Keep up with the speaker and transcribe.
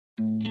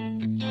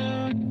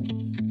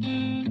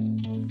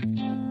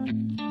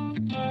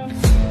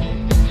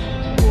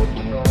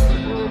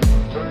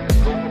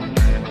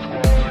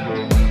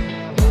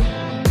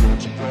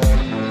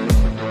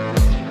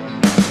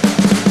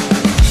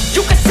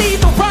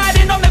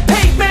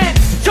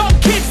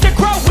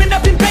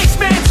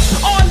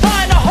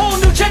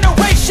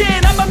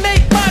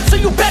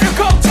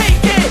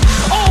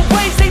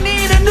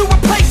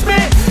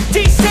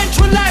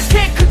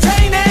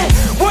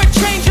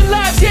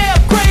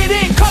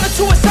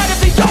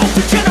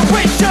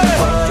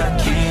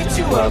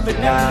at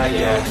night,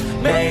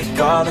 yeah. Make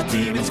all the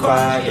demons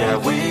quiet, yeah.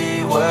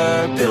 We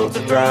were built to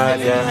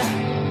thrive,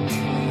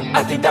 yeah.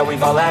 I think that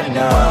we've all had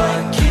enough.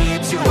 What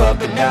keeps you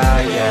up at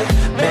night, yeah.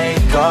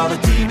 Make all the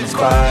demons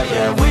quiet,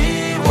 yeah.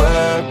 We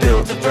were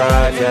built to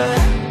thrive, yeah.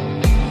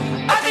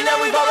 I think that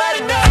we've all had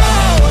enough.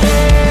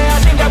 Yeah, I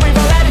think that we've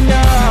all had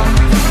enough.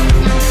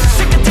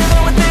 Sick of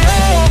dealing with the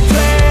old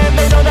plan.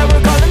 They know that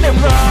we're calling it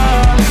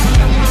wrong.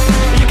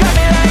 You got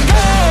me like,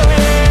 oh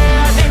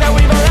yeah, I think that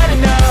we've all had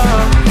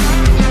enough.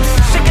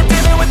 Sick of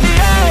dealing with the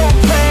old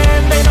plan.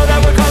 They know that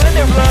we're calling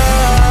it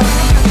wrong.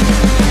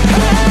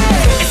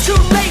 Hey, it's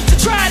too late to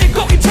try to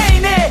go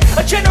contain it.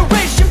 A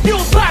generation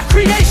fueled by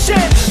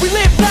creation. We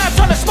live lives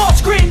on a small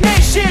screen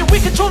nation.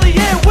 We control the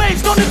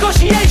airwaves, no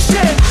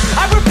negotiation.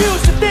 I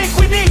refuse to think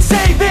we need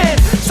saving.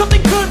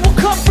 Something good will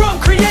come from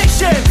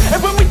creation. And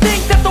when we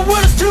think that the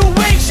world is too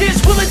anxious,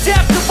 we'll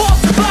adapt, evolve,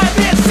 survive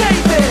and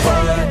save it.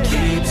 What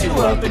keeps you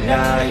up at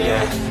night,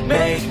 yeah.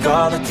 Make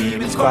all the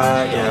demons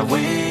quiet, yeah.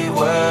 We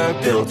were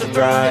built to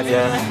thrive,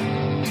 yeah.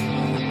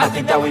 I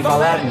think that we've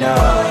all had enough.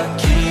 What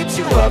keeps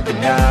you up at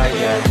night,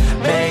 yeah.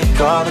 Make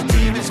all the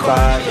demons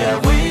quiet, yeah.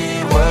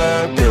 We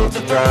were built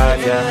to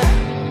thrive,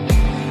 yeah.